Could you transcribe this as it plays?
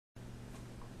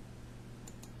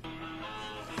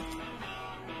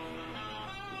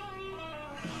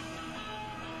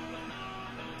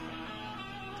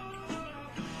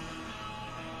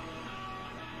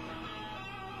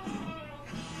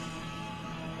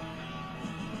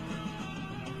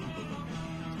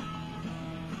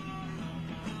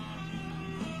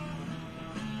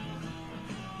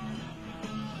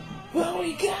but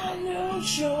we got no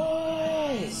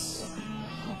choice.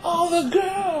 All the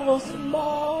girls and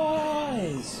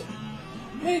boys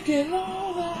making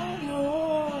all that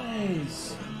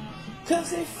noise, 'cause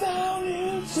they found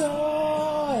new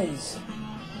toys.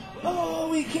 Oh,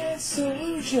 we can't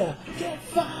salute ya, can't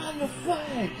find the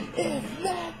flag. If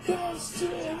that goes to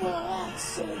it, well,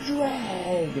 that's a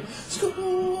drag.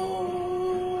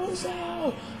 School's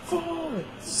out for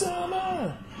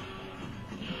summer.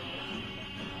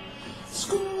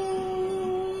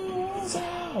 School's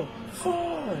out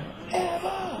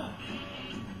forever.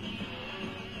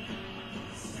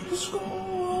 The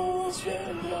school's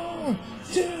been blown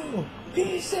to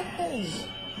pieces.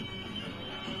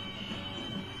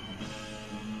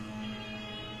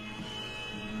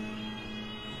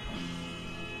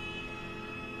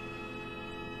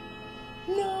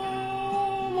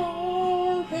 No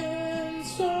more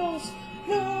pencils,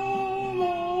 no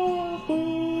more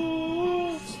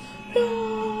books, no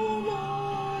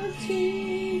more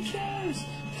teachers,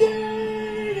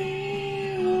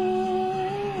 dirty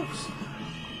looks.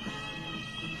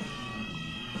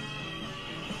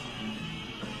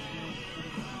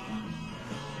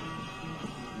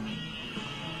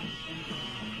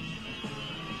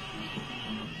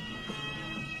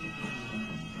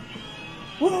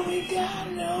 Well, we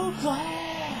got no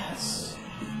class,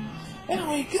 and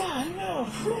we got no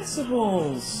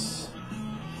principles,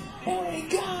 and we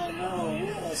got no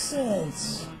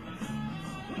innocence.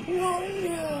 You don't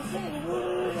even think a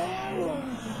word that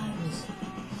rhymes.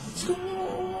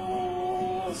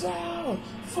 School's out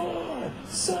for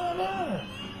summer.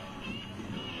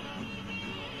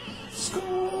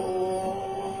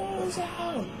 School's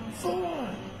out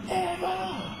forever.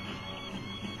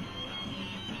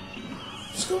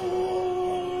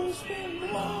 School's been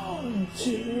blown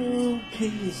to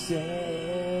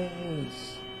pieces.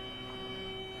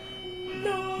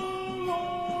 No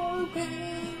more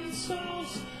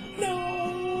pencils, no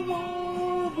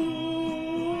more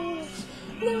books,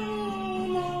 no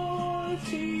more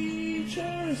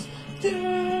teachers,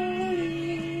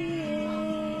 dirty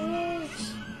looks.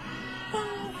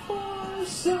 Out for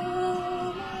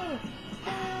summer,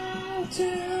 out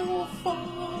till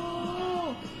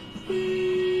fall. We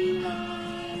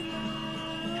might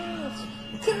not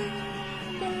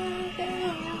come back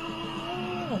at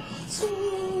all.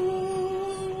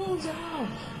 School's out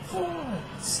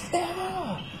forever.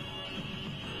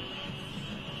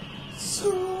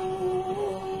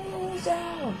 School's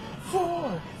out for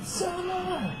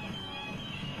summer.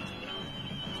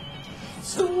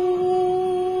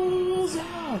 School's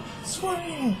out,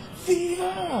 spring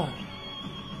fever.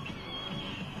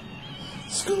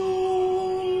 School's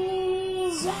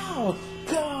out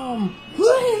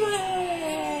completely.